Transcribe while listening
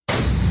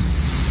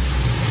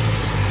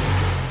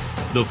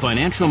The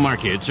financial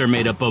markets are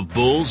made up of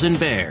bulls and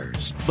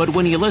bears, but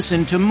when you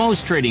listen to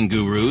most trading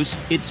gurus,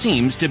 it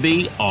seems to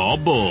be all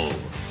bull.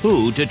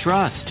 Who to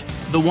trust?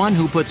 The one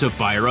who puts a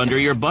fire under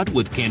your butt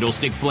with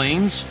candlestick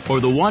flames? Or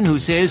the one who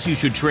says you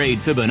should trade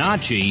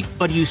Fibonacci,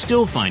 but you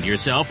still find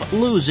yourself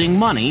losing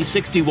money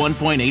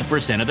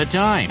 61.8% of the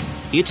time?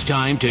 It's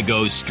time to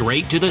go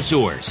straight to the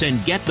source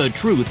and get the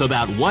truth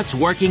about what's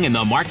working in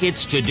the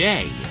markets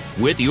today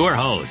with your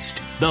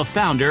host, the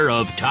founder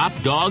of Top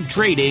Dog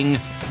Trading,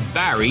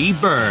 Barry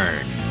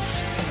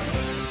Burns.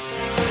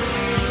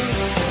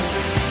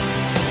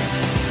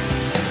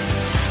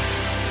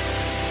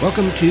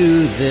 Welcome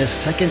to this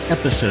second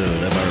episode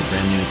of our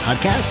brand new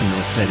podcast. I'm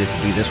real excited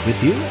to do this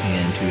with you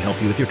and to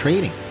help you with your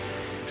trading.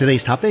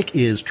 Today's topic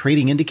is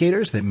trading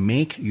indicators that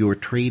make your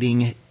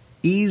trading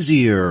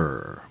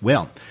easier.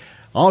 Well,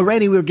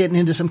 already we're getting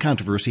into some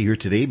controversy here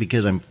today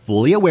because I'm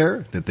fully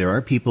aware that there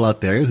are people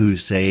out there who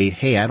say,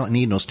 hey, I don't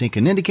need no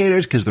stinking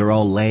indicators because they're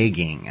all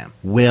lagging.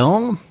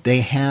 Well,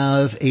 they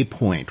have a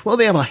point. Well,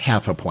 they have a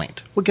half a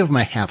point. We'll give them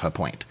a half a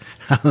point.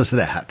 How's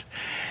that?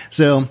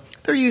 So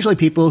they're usually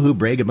people who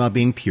brag about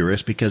being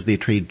purists because they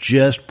trade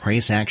just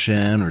price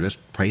action or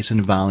just price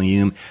and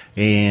volume.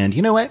 And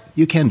you know what?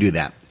 You can do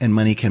that. And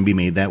money can be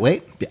made that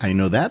way. I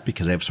know that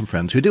because I have some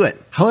friends who do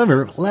it.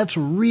 However, let's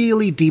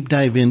really deep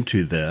dive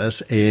into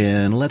this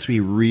and let's be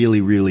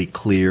really, really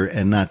clear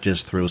and not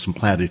just throw some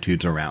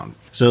platitudes around.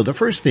 So the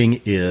first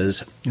thing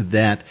is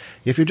that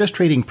if you're just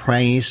trading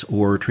price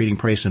or trading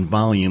price and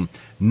volume,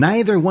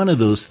 neither one of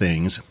those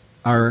things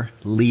are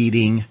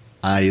leading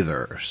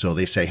either. So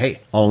they say,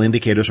 hey, all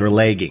indicators are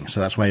lagging, so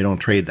that's why you don't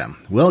trade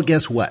them. Well,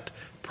 guess what?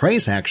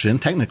 Price action,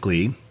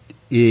 technically,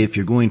 if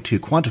you're going to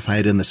quantify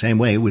it in the same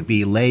way, would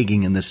be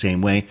lagging in the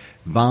same way,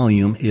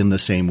 volume in the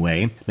same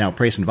way. Now,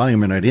 price and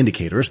volume are not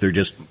indicators. They're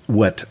just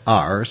what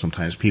are.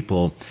 Sometimes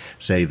people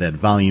say that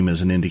volume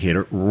is an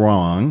indicator.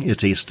 Wrong.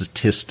 It's a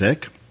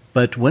statistic.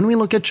 But when we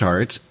look at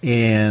charts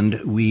and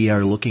we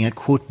are looking at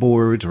quote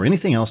boards or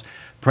anything else,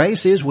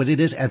 price is what it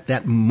is at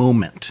that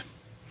moment.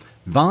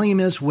 Volume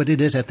is what it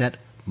is at that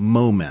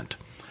moment.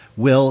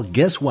 Well,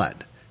 guess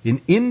what? An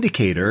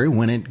indicator,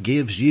 when it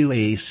gives you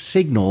a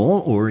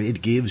signal or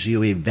it gives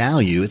you a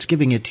value, it's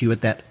giving it to you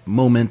at that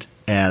moment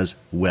as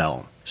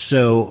well.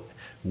 So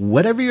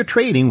whatever you're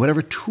trading,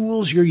 whatever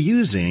tools you're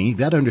using, you've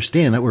got to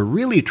understand that we're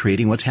really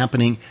trading what's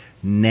happening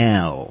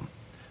now.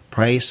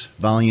 Price,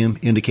 volume,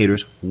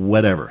 indicators,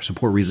 whatever.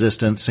 Support,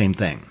 resistance, same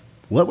thing.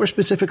 What we're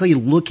specifically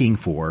looking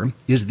for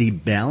is the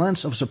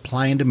balance of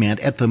supply and demand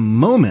at the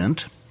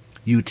moment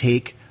you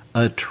take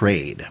a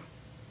trade.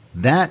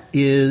 That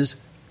is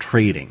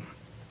trading.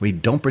 We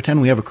don't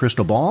pretend we have a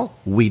crystal ball.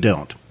 We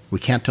don't.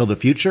 We can't tell the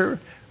future.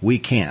 We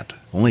can't.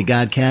 Only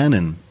God can,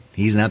 and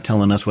He's not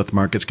telling us what the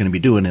market's going to be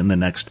doing in the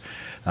next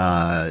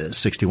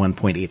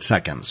 61.8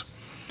 seconds.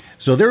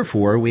 So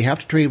therefore, we have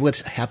to trade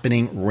what's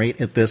happening right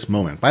at this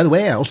moment. By the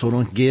way, I also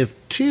don't give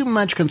too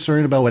much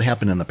concern about what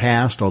happened in the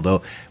past,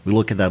 although we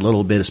look at that a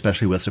little bit,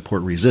 especially with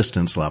support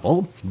resistance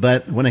level.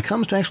 But when it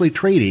comes to actually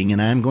trading,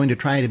 and I'm going to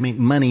try to make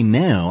money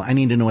now, I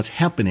need to know what's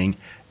happening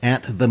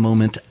at the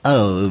moment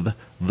of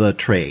the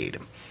trade.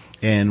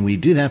 And we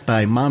do that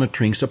by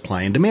monitoring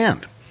supply and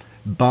demand,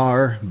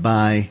 bar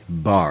by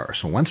bar.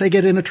 So once I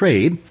get in a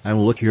trade, I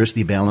will look, here's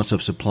the balance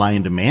of supply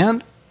and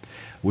demand.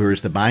 Where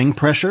is the buying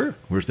pressure?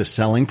 Where's the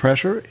selling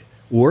pressure?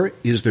 Or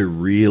is there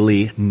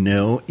really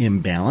no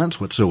imbalance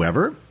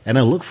whatsoever? And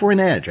I look for an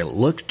edge. I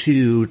look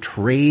to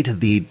trade in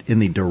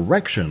the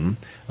direction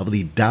of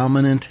the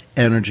dominant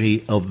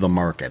energy of the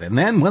market. And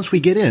then once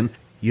we get in,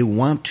 you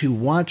want to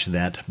watch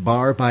that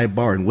bar by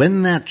bar. And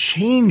when that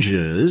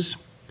changes,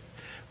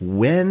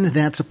 when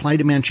that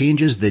supply-demand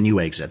changes, then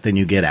you exit, then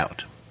you get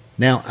out.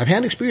 Now, I've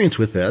had experience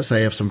with this. I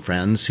have some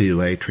friends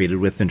who I traded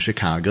with in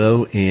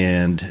Chicago,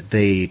 and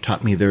they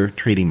taught me their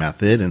trading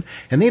method,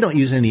 and they don't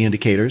use any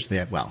indicators.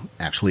 They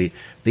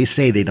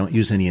say they don't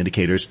use any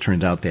indicators.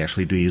 Turns out they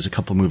actually do use a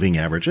couple moving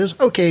averages.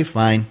 Okay,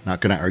 fine. Not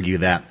going to argue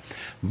that.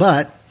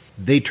 But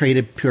they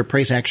traded pure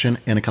price action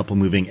and a couple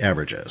moving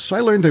averages. So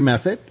I learned their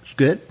method. It's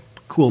good.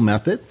 Cool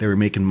method. They were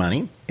making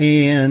money.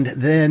 And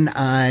then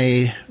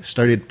I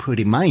started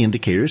putting my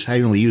indicators.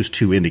 I only use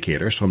 2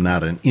 indicators, so I'm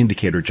not an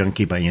indicator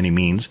junkie by any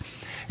means,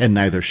 and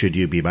neither should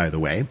you be, by the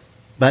way.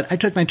 But I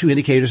took my 2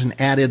 indicators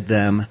and added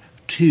them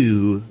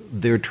to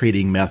their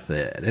trading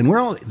method. And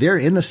they're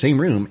in the same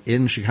room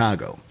in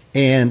Chicago.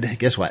 And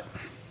guess what?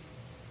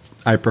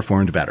 I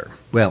performed better.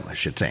 Well, I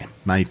should say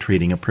my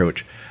trading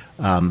approach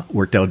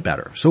worked out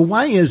better. So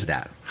why is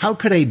that? How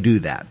could I do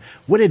that?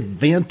 What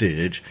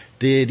advantage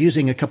did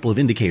using a couple of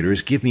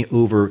indicators give me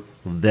over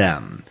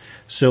them?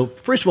 So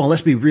first of all,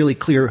 let's be really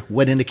clear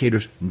what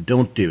indicators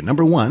don't do.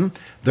 Number one,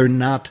 they're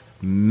not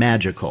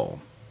magical.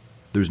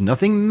 There's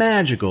nothing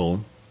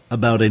magical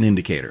about an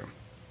indicator.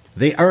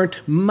 They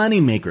aren't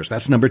money makers.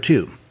 That's number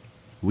 2.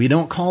 We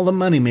don't call them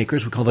money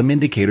makers. We call them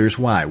indicators.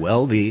 Why?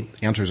 Well, the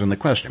answer's in the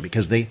question.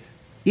 Because they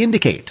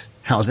indicate.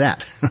 How's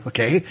that?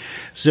 Okay.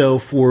 So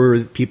for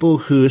people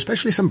who,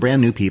 especially some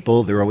brand new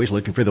people, they're always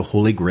looking for the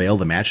holy grail,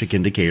 the magic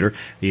indicator.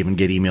 They even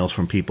get emails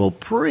from people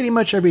pretty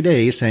much every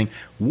day saying,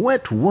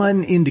 what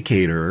one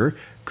indicator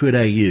could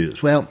I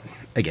use? Well,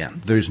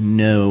 again, there's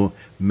no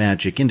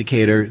magic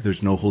indicator.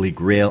 There's no holy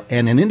grail.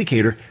 And an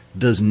indicator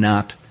does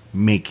not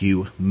make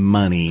you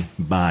money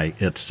by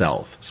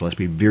itself. So let's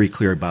be very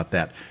clear about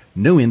that.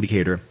 No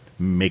indicator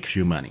makes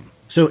you money.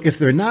 So if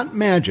they're not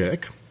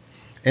magic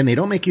and they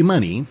don't make you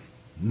money,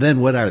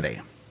 then what are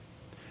they?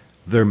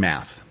 They're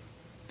math.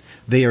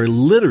 They are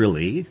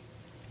literally,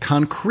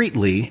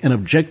 concretely, and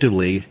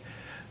objectively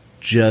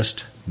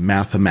just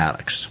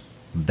mathematics.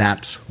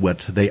 That's what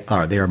they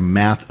are. They are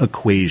math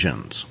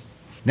equations.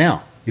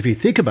 Now, if you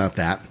think about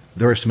that,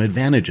 there are some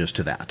advantages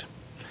to that.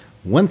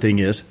 One thing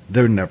is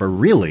they're never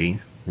really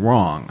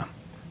wrong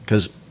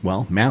because,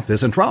 well, math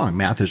isn't wrong.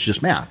 Math is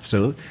just math.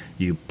 So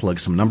you plug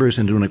some numbers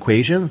into an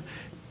equation,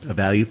 a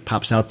value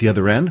pops out the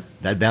other end.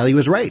 That value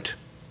is right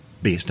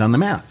based on the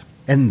math.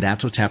 And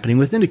that's what's happening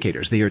with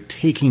indicators. They are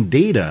taking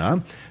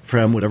data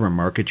from whatever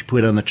market you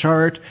put on the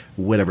chart,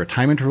 whatever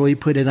time interval you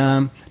put it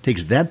on,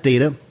 takes that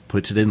data,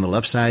 puts it in the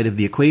left side of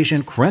the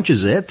equation,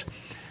 crunches it,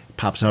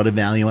 pops out a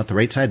value at the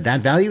right side.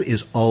 That value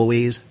is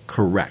always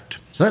correct.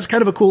 So that's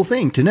kind of a cool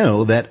thing to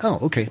know that, oh,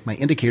 okay, my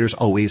indicator's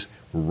always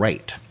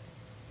right.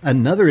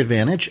 Another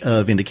advantage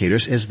of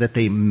indicators is that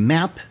they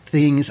map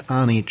things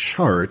on a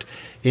chart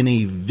in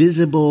a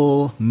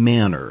visible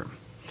manner,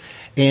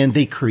 and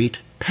they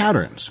create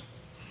patterns.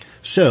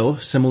 So,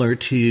 similar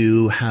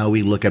to how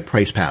we look at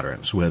price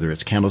patterns, whether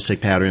it's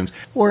candlestick patterns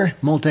or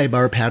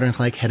multi-bar patterns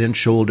like head and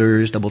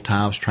shoulders, double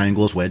tops,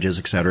 triangles, wedges,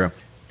 etc.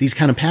 These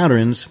kind of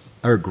patterns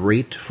are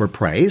great for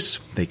price.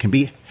 They can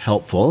be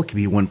helpful. It can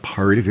be one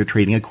part of your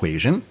trading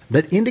equation.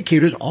 But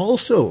indicators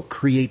also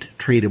create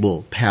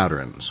tradable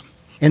patterns.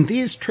 And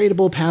these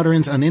tradable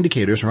patterns on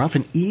indicators are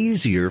often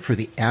easier for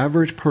the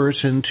average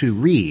person to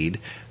read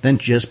than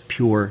just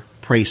pure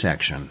price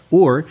action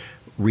or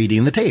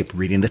reading the tape.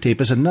 Reading the tape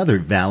is another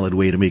valid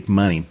way to make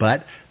money.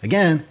 But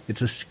again,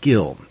 it's a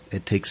skill.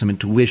 It takes some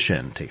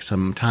intuition, takes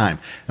some time.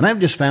 And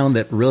I've just found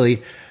that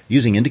really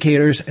using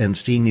indicators and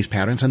seeing these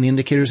patterns on the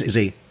indicators is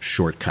a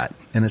shortcut.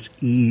 And it's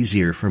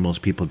easier for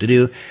most people to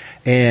do.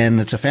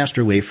 And it's a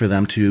faster way for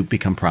them to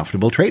become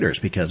profitable traders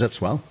because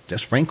it's, well,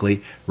 just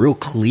frankly, real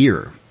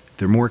clear.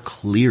 They're more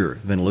clear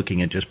than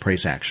looking at just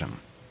price action.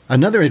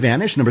 Another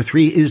advantage, number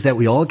 3, is that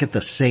we all get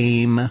the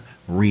same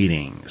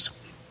readings.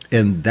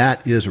 And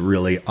that is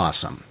really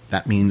awesome.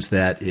 That means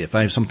that if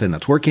I have something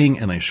that's working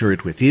and I share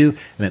it with you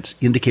and it's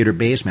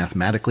indicator-based,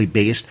 mathematically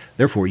based,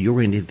 therefore you're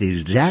going to get the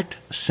exact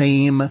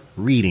same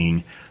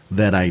reading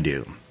that I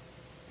do.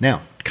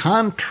 Now,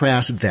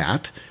 contrast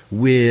that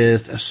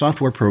with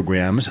software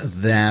programs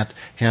that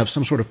have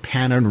some sort of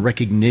pattern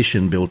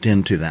recognition built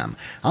into them.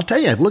 I'll tell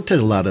you, I've looked at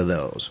a lot of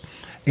those.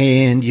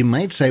 And you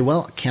might say,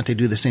 well, can't I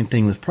do the same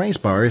thing with price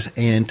bars?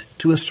 And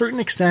to a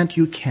certain extent,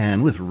 you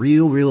can with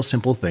real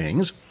simple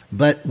things.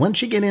 But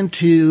once you get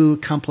into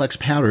complex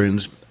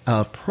patterns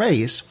of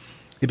price,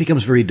 it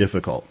becomes very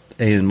difficult.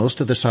 And most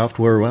of the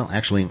software, well,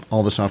 actually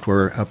all the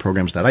software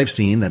programs that I've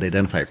seen that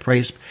identify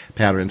price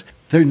patterns,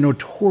 they're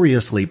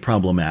notoriously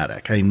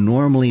problematic. I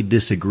normally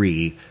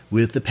disagree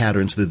with the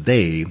patterns that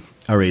they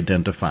are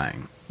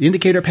identifying.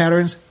 Indicator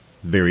patterns,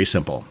 very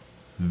simple.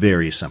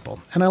 Very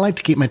simple. And I like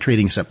to keep my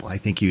trading simple. I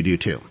think you do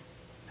too.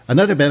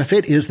 Another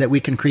benefit is that we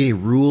can create a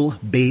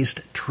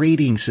rule-based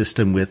trading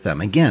system with them.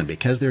 Again,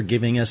 because they're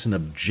giving us an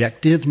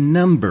objective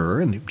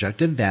number, an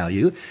objective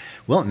value,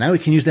 well, now we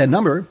can use that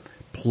number,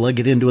 plug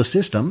it into a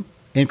system,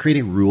 and create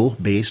a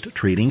rule-based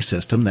trading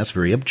system that's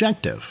very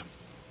objective.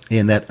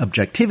 And that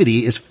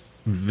objectivity is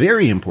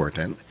very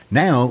important.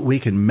 Now we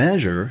can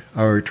measure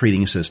our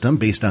trading system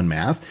based on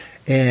math,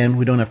 and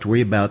we don't have to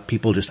worry about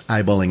people just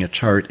eyeballing a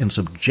chart and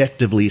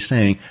subjectively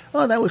saying,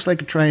 oh, that looks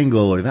like a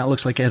triangle, or that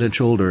looks like head and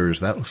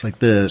shoulders, that looks like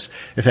this.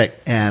 In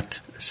fact, at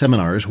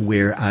seminars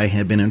where I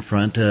have been in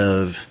front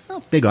of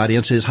big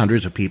audiences,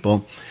 hundreds of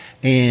people,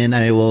 and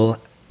I will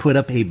put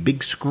up a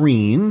big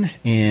screen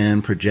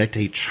and project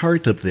a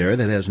chart up there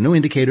that has no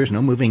indicators,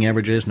 no moving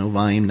averages, no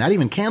volume, not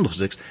even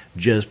candlesticks,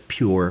 just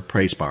pure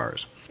price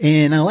bars.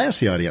 And I'll ask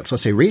the audience,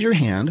 let's say, raise your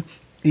hand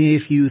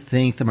if you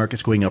think the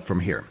market's going up from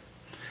here.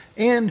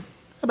 And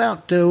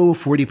about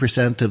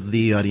 40% of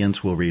the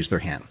audience will raise their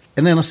hand.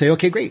 And then I'll say,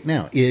 okay, great.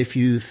 Now, if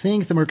you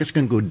think the market's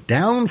going to go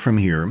down from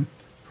here,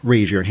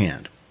 raise your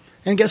hand.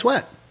 And guess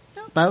what?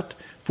 About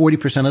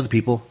 40% of the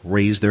people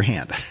raise their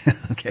hand.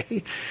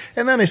 Okay?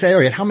 And then I say, all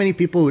right, how many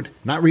people would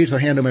not raise their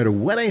hand no matter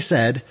what I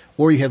said,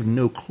 or you have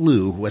no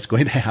clue what's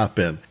going to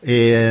happen?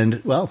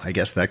 And, well, I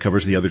guess that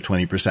covers the other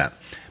 20%.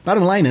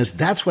 Bottom line is,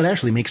 that's what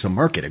actually makes a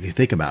market, if you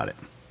think about it.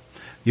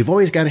 You've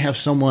always got to have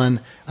someone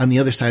on the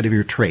other side of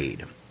your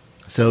trade.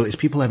 So it's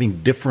people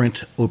having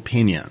different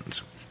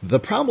opinions. The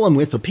problem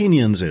with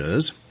opinions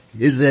is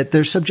that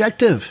they're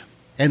subjective.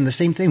 And the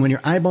same thing, when you're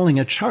eyeballing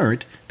a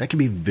chart, that can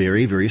be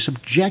very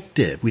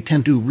subjective. We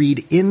tend to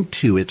read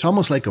into it. It's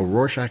almost like a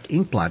Rorschach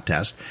ink blot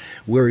test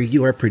where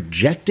you are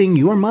projecting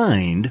your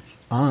mind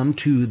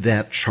onto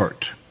that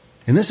chart.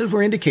 And this is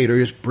where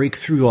indicators break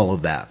through all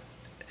of that.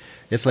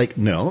 It's like,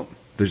 no,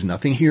 there's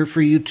nothing here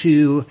for you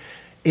to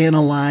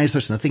analyze.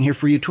 There's nothing here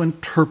for you to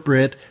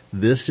interpret.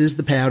 This is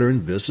the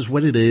pattern. This is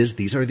what it is.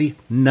 These are the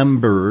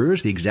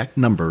numbers, the exact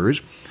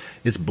numbers.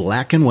 It's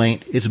black and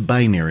white. It's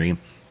binary.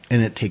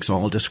 And it takes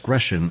all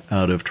discretion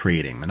out of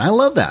trading. And I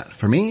love that.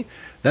 For me,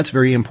 that's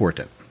very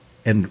important.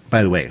 And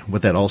by the way,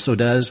 what that also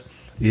does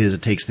is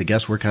it takes the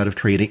guesswork out of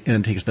trading and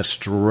it takes the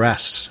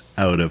stress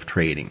out of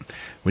trading.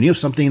 When you have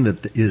something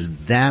that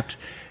is that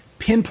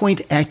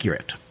pinpoint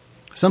accurate,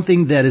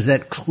 something that is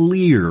that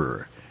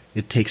clear,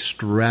 it takes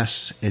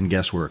stress and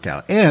guesswork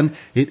out. And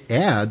it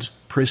adds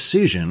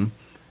precision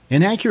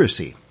and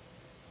accuracy.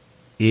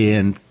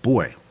 And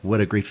boy,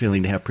 what a great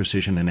feeling to have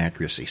precision and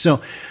accuracy.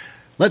 So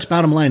let's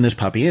bottom line this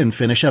puppy and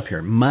finish up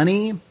here.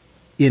 Money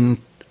in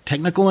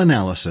technical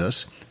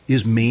analysis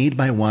is made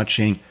by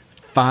watching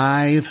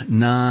 5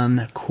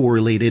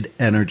 non-correlated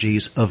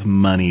energies of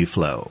money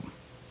flow.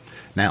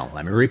 Now,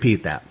 let me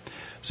repeat that.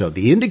 So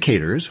the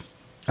indicators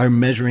are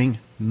measuring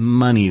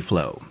money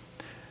flow.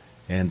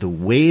 And the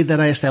way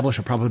that I establish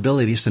a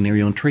probability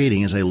scenario in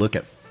trading is I look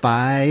at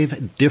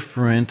 5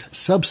 different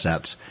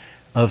subsets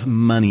of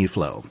money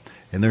flow.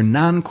 And they're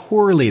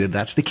non-correlated.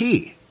 That's the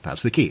key.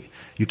 That's the key.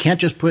 You can't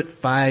just put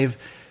 5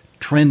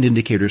 trend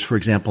indicators, for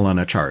example, on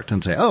a chart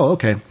and say, oh,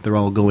 okay, they're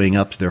all going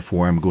up,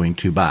 therefore I'm going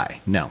to buy.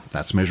 No,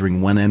 that's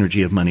measuring one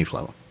energy of money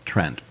flow,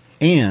 trend.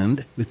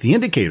 And with the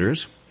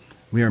indicators,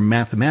 we are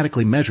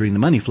mathematically measuring the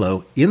money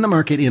flow in the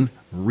market in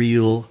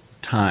real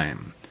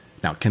time.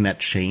 Now, can that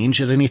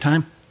change at any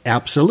time?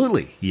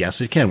 Absolutely.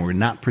 Yes, it can. We're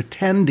not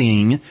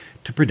pretending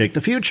to predict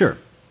the future.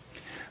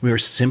 We are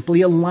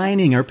simply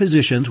aligning our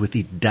positions with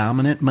the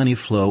dominant money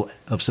flow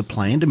of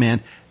supply and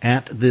demand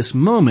at this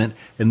moment,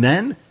 and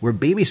then we're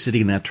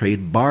babysitting that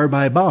trade bar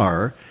by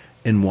bar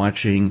and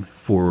watching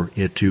for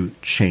it to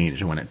change.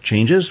 And when it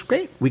changes,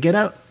 great, we get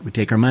out, we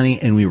take our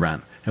money, and we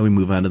run, and we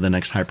move on to the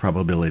next high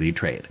probability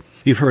trade.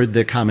 You've heard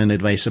the common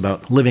advice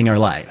about living our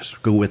lives.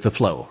 Go with the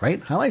flow,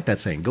 right? I like that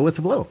saying, go with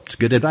the flow. It's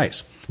good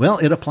advice. Well,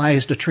 it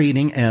applies to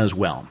trading as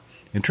well.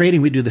 In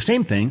trading, we do the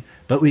same thing,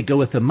 but we go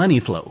with the money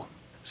flow.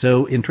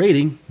 So in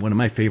trading, one of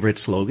my favorite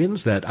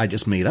slogans that I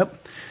just made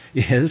up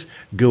is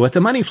go with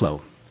the money flow.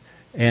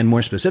 And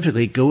more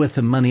specifically, go with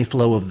the money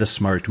flow of the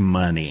smart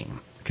money.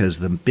 Because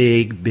the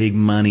big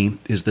money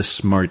is the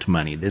smart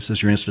money. This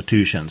is your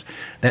institutions.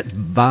 That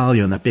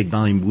big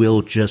volume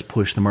will just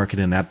push the market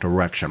in that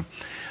direction.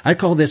 I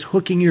call this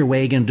hooking your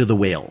wagon to the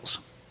whales.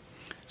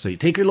 So you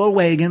take your little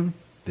wagon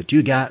that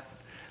you got,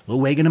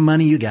 little wagon of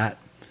money you got,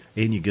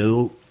 and you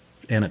go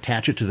and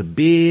attach it to the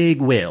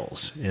big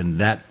whales. And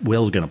that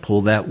whale's going to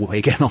pull that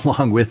wagon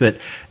along with it,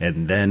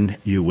 and then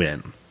you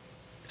win.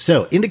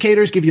 So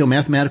indicators give you a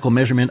mathematical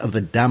measurement of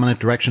the dominant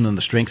direction and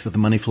the strength of the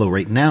money flow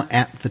right now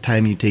at the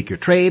time you take your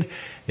trade.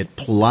 It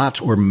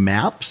plots or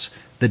maps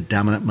the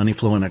dominant money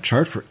flow on a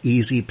chart for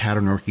easy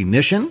pattern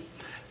recognition.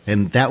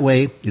 And that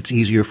way, it's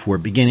easier for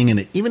beginning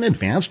and even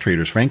advanced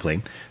traders,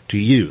 frankly, to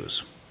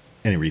use.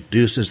 And it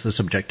reduces the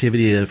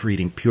subjectivity of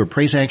reading pure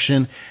price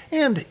action.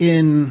 And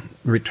in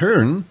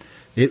return,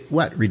 it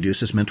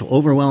reduces mental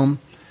overwhelm,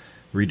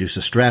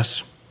 reduces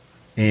stress,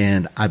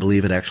 and I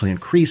believe it actually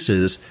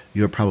increases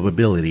your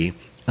probability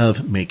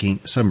of making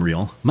some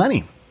real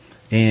money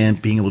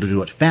and being able to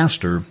do it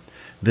faster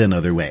than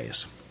other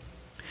ways.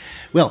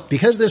 Well,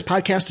 because this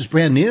podcast is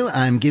brand new,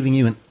 I'm giving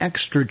you an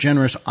extra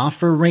generous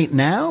offer right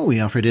now. We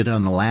offered it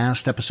on the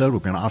last episode. We're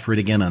going to offer it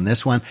again on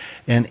this one.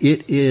 And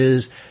it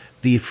is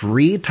the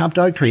free Top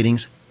Dog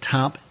Trading's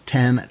Top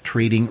 10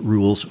 Trading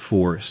Rules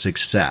for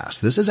Success.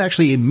 This is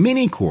actually a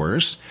mini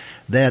course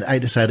that I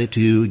decided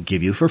to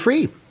give you for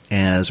free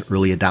as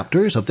early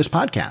adopters of this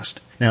podcast.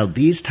 Now,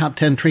 these top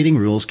 10 trading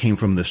rules came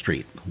from the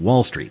street,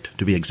 Wall Street,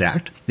 to be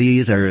exact.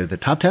 These are the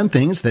top 10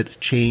 things that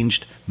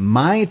changed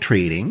my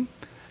trading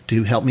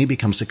to help me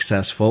become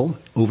successful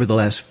over the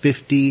last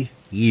 50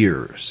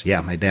 years.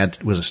 Yeah, my dad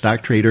was a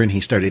stock trader, and he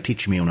started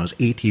teaching me when I was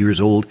 8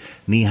 years old,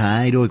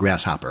 knee-high to a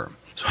grasshopper.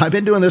 So I've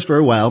been doing this for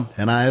a while,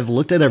 and I've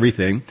looked at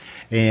everything,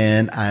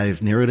 and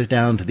I've narrowed it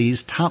down to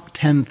these top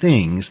 10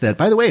 things that,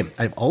 by the way,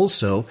 I've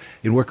also,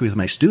 in working with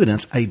my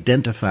students,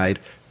 identified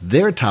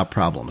their top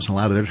problems. A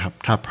lot of their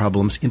top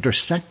problems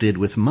intersected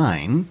with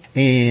mine,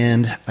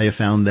 and I have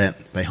found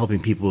that by helping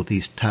people with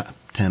these top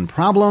 10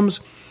 problems,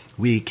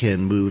 we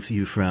can move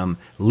you from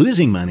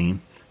losing money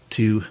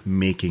to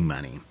making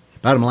money.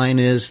 Bottom line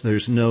is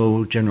there's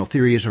no general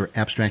theories or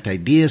abstract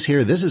ideas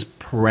here. This is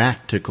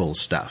practical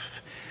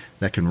stuff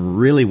that can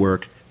really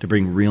work to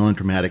bring real and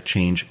dramatic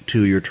change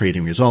to your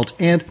trading results,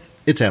 and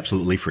it's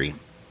absolutely free.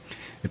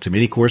 It's a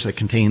mini course that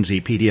contains a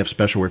PDF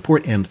special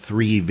report and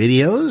 3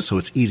 videos, so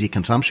it's easy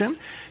consumption.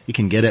 You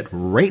can get it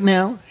right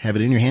now, have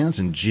it in your hands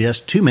in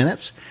just 2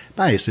 minutes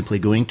by simply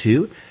going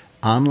to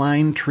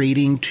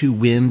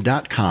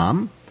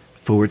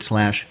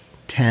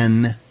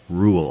onlinetradingtowin.com/10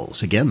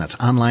 rules. Again, that's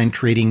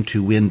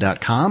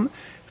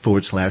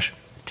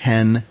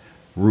onlinetradingtowin.com/10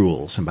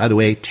 rules. And by the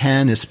way,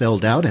 10 is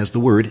spelled out as the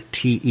word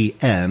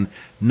TEN,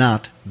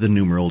 not the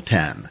numeral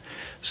 10.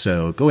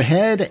 So go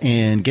ahead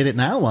and get it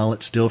now while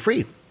it's still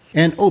free.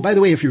 And oh, by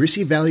the way, if you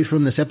receive value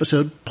from this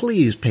episode,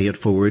 please pay it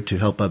forward to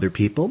help other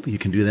people. You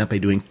can do that by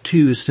doing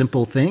 2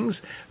 simple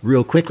things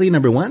real quickly.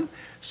 Number 1,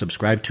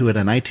 subscribe to it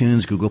on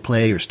iTunes, Google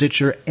Play, or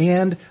Stitcher.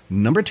 And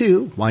number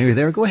 2, while you're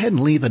there, go ahead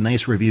and leave a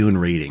nice review and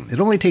rating. It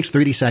only takes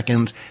 30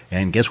 seconds,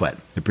 and guess what?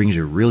 It brings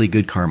you really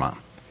good karma.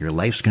 Your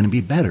life's going to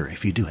be better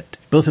if you do it.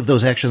 Both of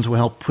those actions will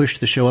help push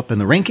the show up in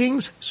the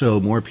rankings,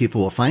 so more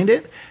people will find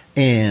it.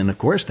 And of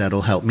course,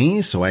 that'll help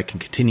me so I can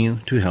continue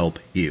to help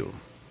you.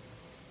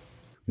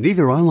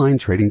 Neither Online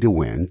Trading to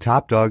Win,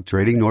 Top Dog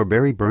Trading, nor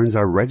Barry Burns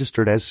are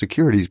registered as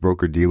securities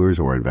broker-dealers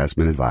or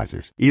investment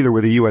advisors, either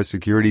with the U.S.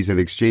 Securities and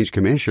Exchange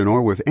Commission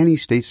or with any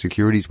state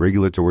securities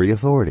regulatory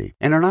authority,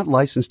 and are not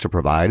licensed to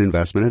provide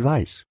investment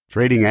advice.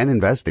 Trading and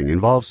investing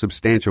involves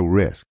substantial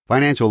risk.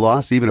 Financial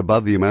loss even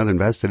above the amount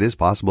invested is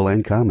possible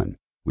and common.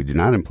 We do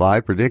not imply,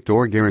 predict,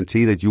 or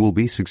guarantee that you will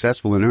be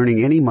successful in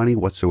earning any money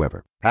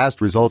whatsoever.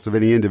 Past results of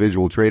any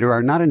individual trader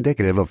are not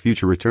indicative of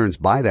future returns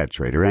by that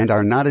trader and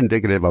are not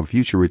indicative of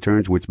future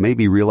returns which may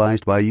be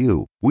realized by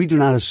you. We do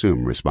not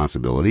assume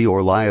responsibility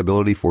or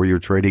liability for your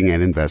trading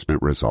and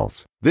investment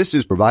results. This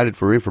is provided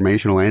for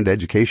informational and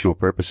educational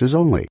purposes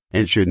only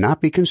and should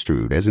not be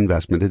construed as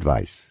investment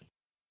advice.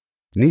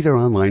 Neither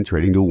Online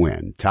Trading to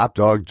Win, Top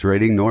Dog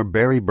Trading, nor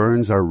Barry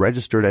Burns are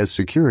registered as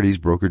securities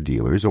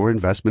broker-dealers or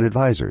investment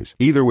advisors,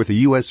 either with the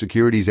U.S.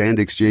 Securities and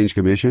Exchange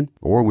Commission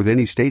or with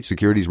any state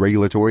securities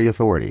regulatory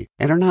authority,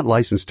 and are not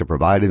licensed to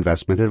provide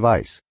investment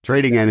advice.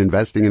 Trading and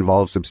investing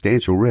involves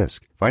substantial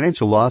risk.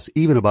 Financial loss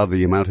even above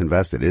the amount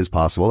invested is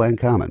possible and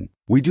common.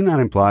 We do not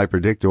imply,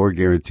 predict, or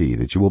guarantee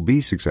that you will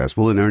be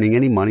successful in earning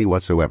any money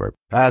whatsoever.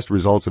 Past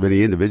results of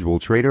any individual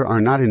trader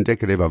are not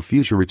indicative of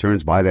future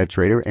returns by that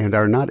trader and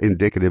are not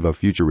indicative of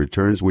future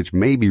returns which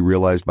may be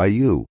realized by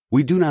you.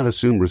 We do not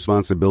assume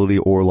responsibility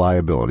or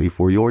liability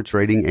for your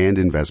trading and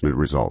investment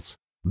results.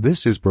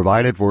 This is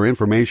provided for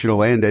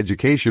informational and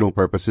educational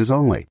purposes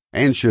only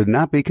and should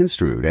not be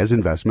construed as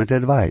investment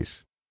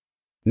advice.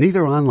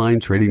 Neither Online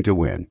Trading to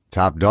Win,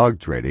 Top Dog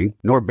Trading,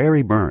 nor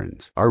Barry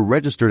Burns are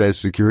registered as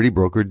security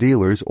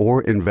broker-dealers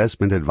or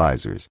investment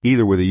advisors,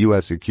 either with the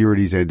U.S.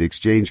 Securities and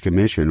Exchange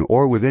Commission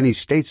or with any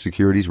state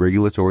securities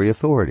regulatory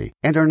authority,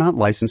 and are not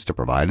licensed to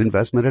provide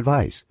investment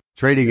advice.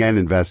 Trading and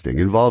investing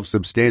involves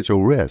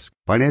substantial risk.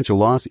 Financial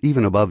loss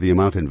even above the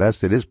amount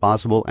invested is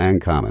possible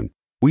and common.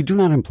 We do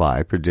not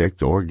imply,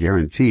 predict, or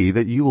guarantee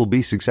that you will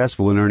be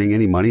successful in earning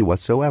any money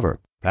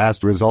whatsoever.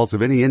 Past results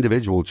of any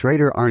individual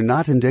trader are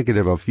not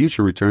indicative of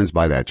future returns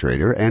by that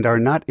trader and are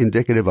not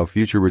indicative of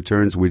future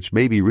returns which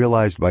may be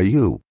realized by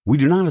you. We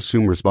do not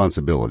assume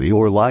responsibility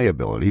or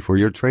liability for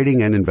your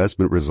trading and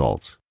investment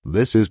results.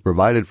 This is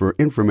provided for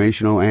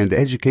informational and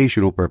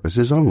educational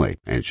purposes only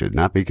and should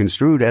not be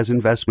construed as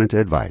investment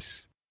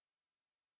advice.